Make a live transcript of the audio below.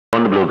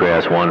On the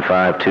Bluegrass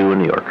 152 in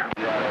New York.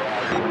 Oh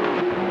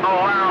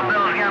wow,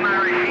 Bill's got my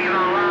receive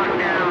on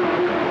lockdown.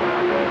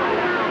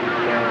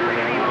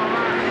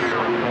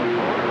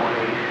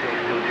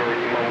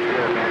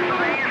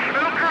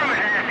 Smooth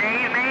cruising that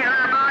day. He's made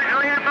her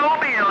modulated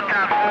mobile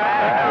top.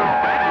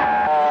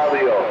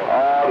 Audio.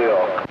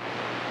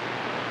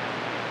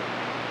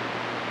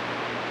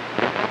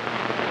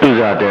 Who's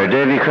out there?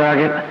 Davy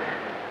Crockett?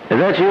 Is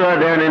that you out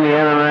there in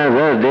Indiana, man? Is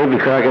that Davy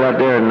Crockett out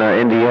there in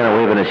Indiana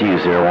waving at you,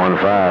 sir?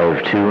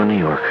 152 in New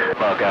York.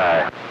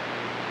 Buckeye.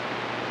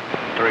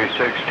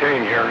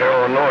 316 here in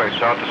Illinois,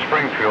 south of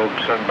Springfield,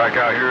 sent back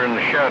out here in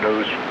the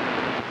shadows.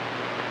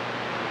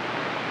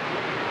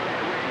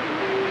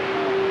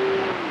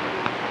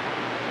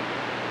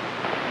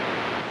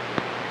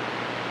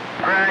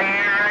 Right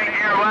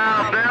here,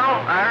 Wild Bill.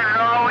 I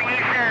heard all what you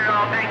said,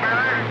 big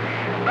brother.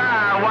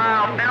 Bye,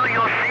 Wild Bill,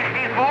 you're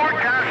 64,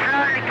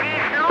 outside the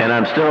Keystone. And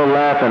I'm still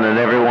laughing at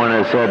everyone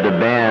that said the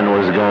band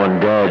was going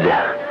dead.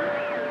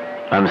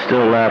 I'm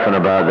still laughing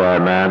about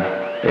that, man.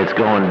 It's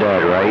going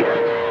dead, right?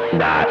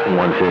 Not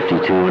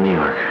 152 in New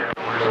York.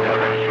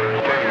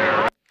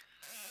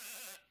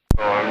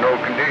 No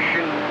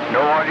condition,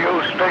 no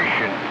audio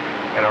station,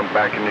 and I'm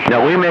back in the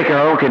Now, we make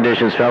our own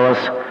conditions, fellas.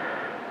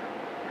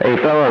 Hey,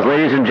 fellas,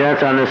 ladies and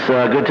gents, on this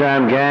Good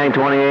Time Gang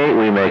 28,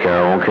 we make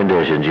our own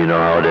conditions. You know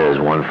how it is.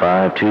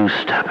 152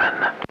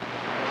 steppin'.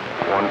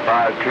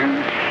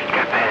 152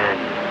 steppin'.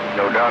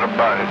 No doubt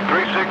about it.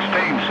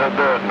 316 said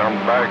that, and I'm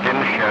back in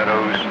the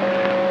shadows.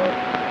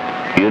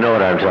 You know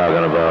what I'm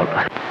talking about.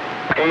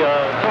 Hey,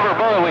 Silver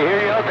Bullet, we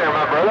hear you out there,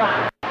 my brother.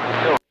 Hey,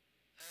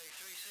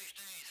 316,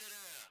 sit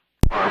down.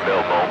 Silver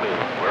Bill Bowman.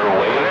 We're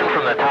waving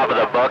from the top of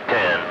the Buck 10.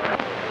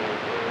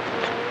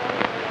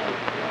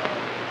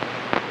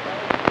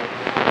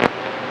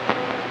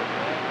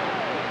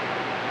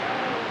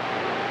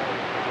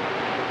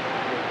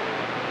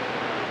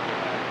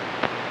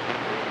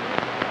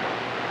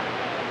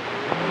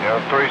 Yeah,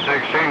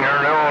 316 here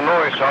in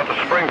Illinois, south of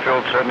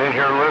Springfield, sitting in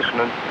here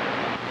listening.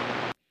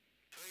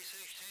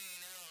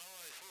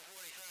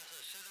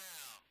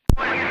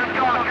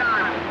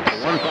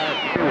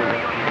 152.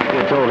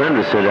 I told him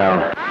to sit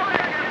down.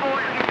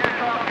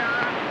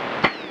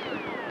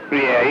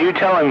 Yeah, you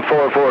tell him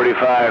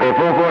 445. Hey,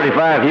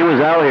 445, he was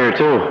out here,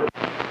 too.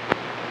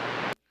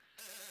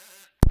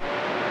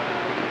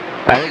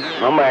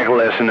 I'm back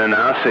listening,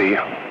 I'll see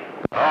you.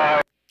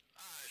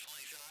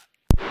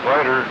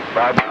 Later,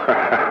 bye.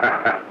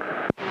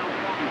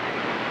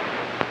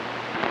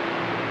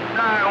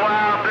 Sorry,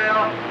 Wild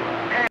Bill.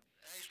 Hey,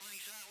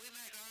 Slingshot, we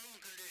make our own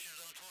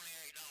conditions on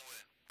 28, don't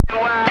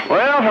we?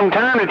 Well, from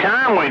time to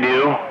time we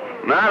do.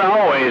 Not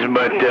always,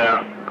 but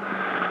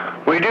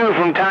we do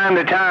from time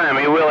to time.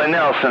 Hey, Willie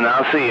Nelson,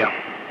 I'll see you.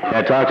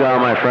 I talked to all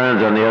my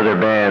friends on the other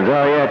bands.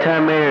 Oh, yeah,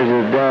 10 meters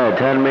is dead.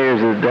 10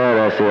 meters is dead.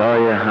 I said, oh,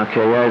 yeah,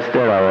 okay, yeah, it's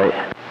dead, all right.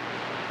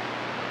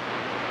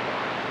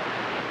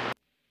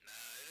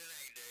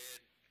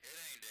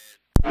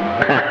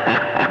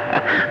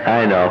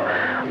 I know,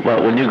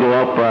 but when you go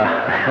up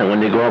a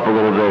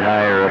little bit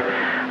higher, or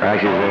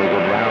actually when you go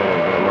down a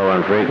little bit lower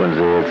on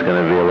frequency, it's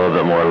going to be a little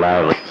bit more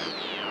lively.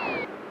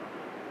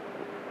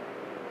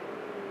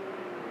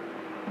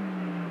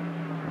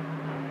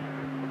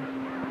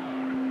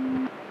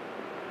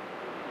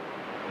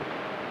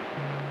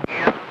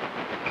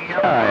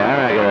 I'm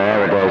not going to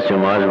advertise too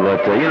much,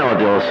 but you know what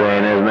the old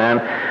saying is, man.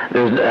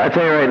 I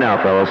tell you right now,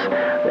 fellas,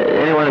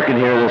 anyone who can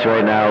hear this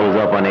right now who's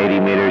up on 80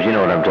 meters, you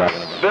know what I'm talking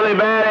about. Billy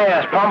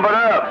Badass, pump it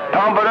up,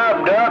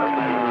 Duck.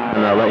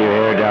 And let your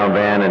hair down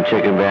band and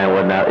chicken band,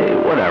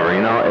 whatever,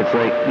 you know. It's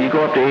like you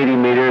go up to 80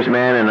 meters,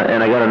 man,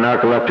 and I got a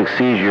narcoleptic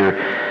seizure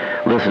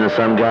listening to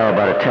some guy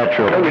about a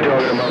tetra.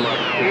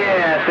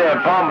 Yeah, I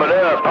said pump it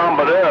up.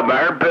 I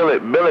heard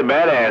Billy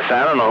Badass.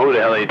 I don't know who the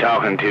hell he's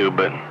talking to,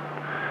 but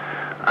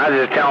I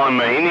just tell him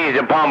he needs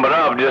to pump it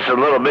up just a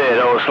little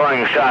bit. Old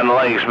Slingshot in the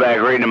Lakes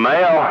back reading the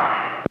mail.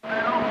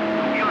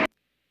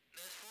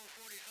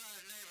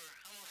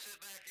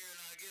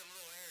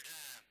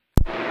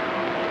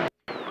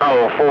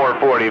 Oh,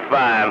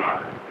 445.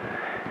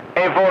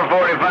 Hey,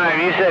 445,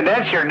 you said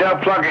that's your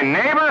duck-plucking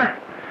neighbor?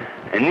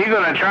 And you're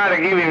going to try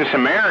to give him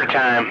some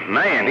airtime?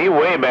 Man, he's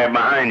way back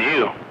behind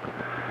you.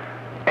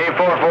 Hey,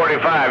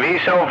 445,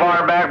 he's so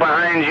far back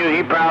behind you,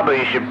 he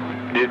probably should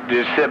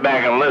just sit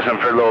back and listen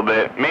for a little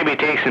bit. Maybe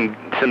take some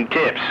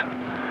tips.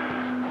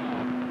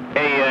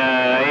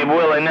 Hey,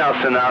 Willie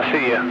Nelson, I'll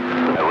see you.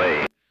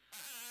 Wait.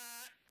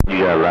 You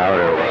got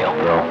louder,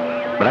 bro.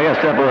 But I got to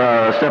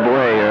step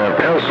away.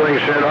 Ill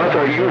Slingshot, I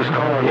thought you was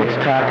calling. It's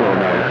taco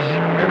night,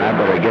 and I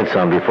better get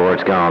some before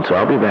it's gone. So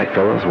I'll be back,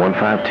 fellas.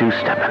 152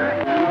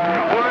 stepping.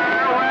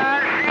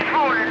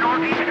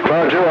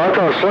 Joe, I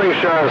thought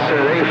Slingshot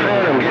said, hey,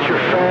 Phantom, get your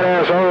fat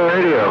ass on the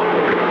radio.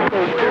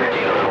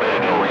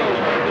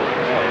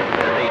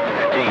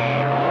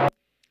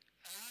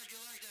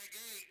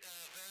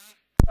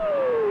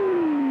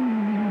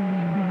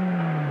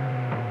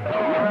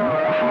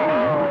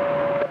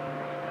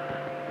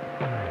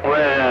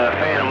 Well,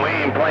 Phantom, we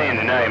ain't playing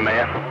tonight,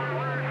 man.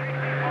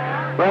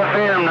 Well,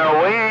 Phantom,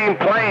 no, we ain't ain't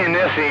playing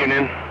this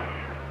evening.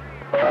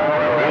 Get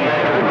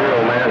back to the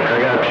grill, man. I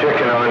got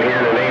chicken on here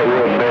and it ain't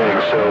real big,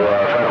 so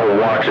if I don't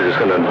watch it, it's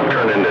gonna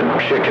turn into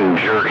chicken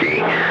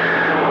jerky. All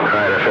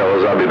right,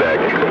 fellas, I'll be back.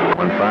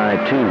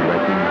 152,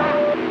 let me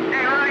know.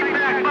 Hey, right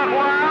back,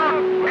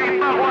 Buckwild. Hey,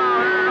 Buckwild,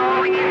 I heard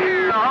all you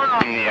said. Hold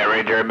on. Yeah,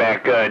 right there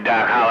back,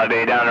 Doc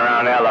Holliday down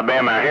around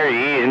Alabama. I hear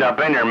you easing up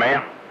in there,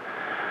 man.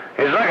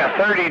 It's like a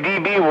 30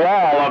 dB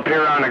wall up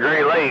here on the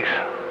Great Lakes.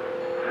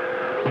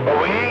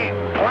 But we ain't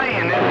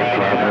playing this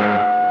evening.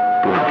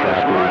 On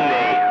this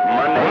Monday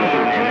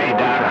evening. Hey,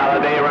 Doc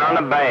Holliday around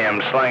the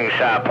BAM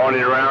slingshot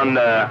pointed around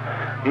the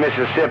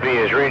Mississippi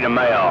is reading the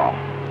mail.